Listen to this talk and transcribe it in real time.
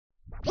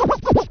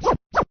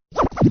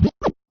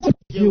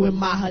You in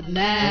my hood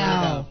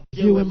now.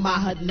 You in my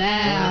hood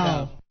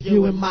now.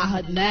 You in my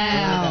hood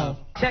now.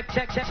 Check. Big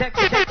C,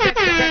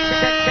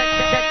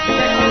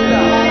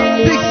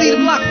 the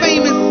block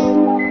famous.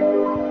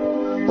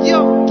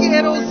 Yo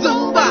quiero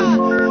Zumba.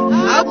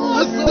 I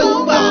want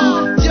Zumba.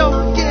 Yo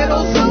quiero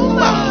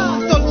Zumba.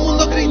 Todo el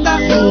mundo grita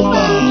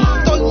Zumba.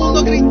 Todo el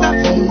mundo grita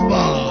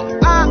Zumba.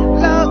 I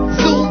love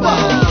Zumba.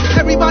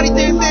 Everybody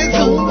dance that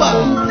Zumba.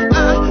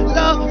 I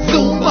love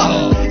Zumba.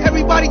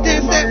 Everybody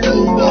dance that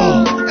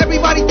Zumba.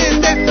 Everybody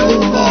dance that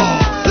Zumba.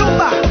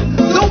 Zumba,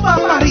 Zumba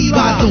para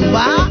arriba,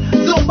 Zumba,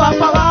 Zumba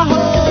para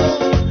abajo,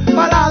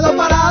 parado,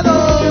 parado.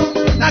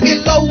 Now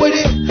get low with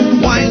it,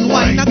 wine,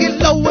 now get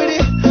low with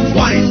it,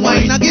 wine,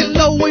 now get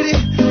low with it,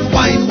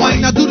 wine.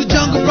 Now do the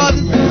Jungle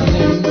Brothers,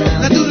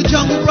 now do the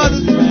Jungle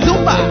Brothers.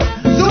 Zumba,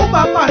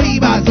 Zumba para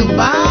arriba,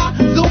 Zumba,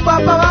 Zumba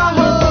para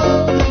abajo.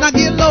 Now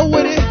get low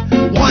with it,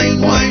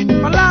 wine,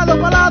 parado,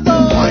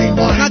 wine.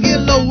 Now get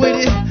low with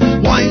it,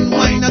 wine.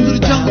 Now do the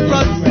Jungle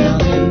Brothers,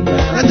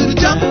 now do the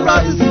Jungle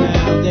Brothers.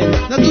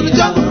 Now do the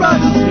Jungle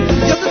Brothers.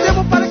 Yo te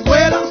llevo para la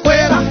escuela,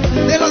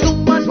 de la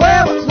Zumba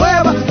nueva.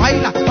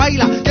 Baila,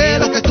 que es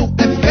lo que tú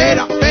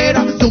esperas.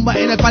 Zumba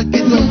en el parque,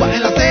 Zumba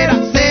en la acera.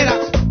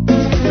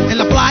 En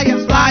la playa,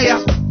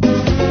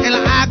 en la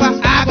agua.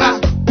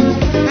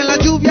 En la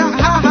lluvia,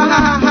 ja.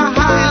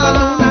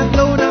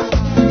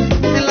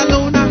 En la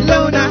luna.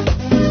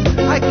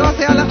 Hay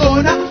clase a la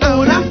una.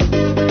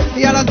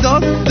 Y a las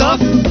dos.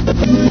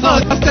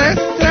 3.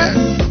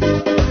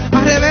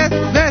 Al revés,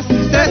 ves.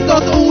 3,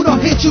 2, 1,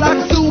 hit you like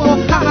a sumo,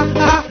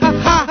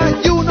 ha,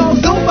 you know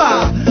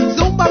Zumba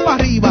para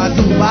arriba,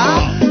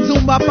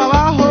 Zumba para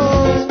abajo,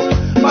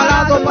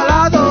 parado,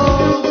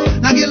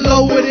 now get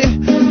low with it,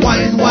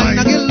 wine,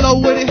 now get low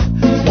with it,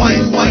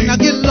 wine, now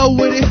get low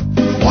with it,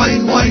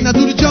 wine, now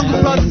do the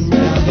Jungle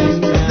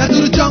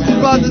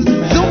Brothers,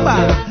 Zumba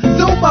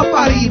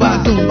para arriba,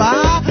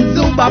 Zumba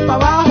para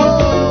abajo,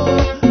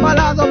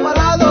 parado,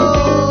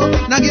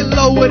 now get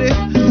low with it,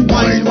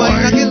 wine,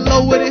 now get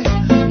low with it.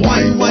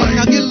 Wine,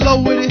 now get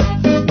low with it.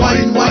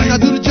 Wine, now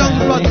do the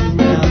Jungle Brothers.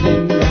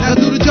 Now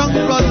do the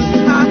Jungle Brothers.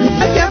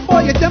 El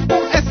tiempo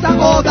es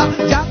ahora.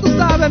 Ya tú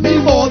sabes mi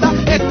moda.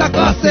 Esta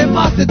clase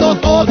más de 2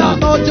 horas.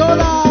 No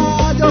llora,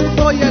 yo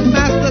soy el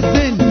Master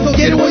Zen. So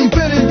get it where you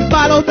feeling,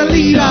 follow the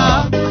leader.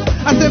 I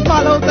said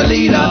follow the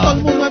leader. Todo el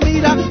mundo me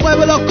mira,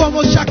 muévelo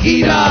como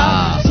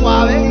Shakira.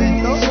 Suave,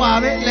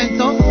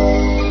 lento.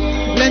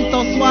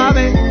 Lento,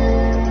 suave,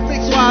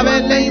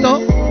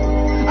 lento.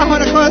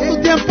 Ahora coge tu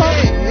tiempo.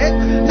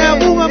 Now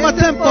move my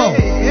tempo.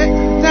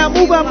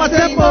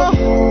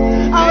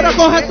 Ahora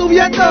coge tu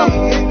viento.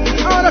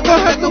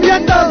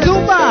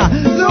 Zumba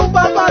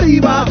para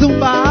arriba,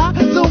 Zumba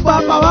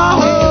para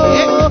abajo.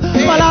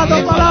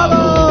 Parado.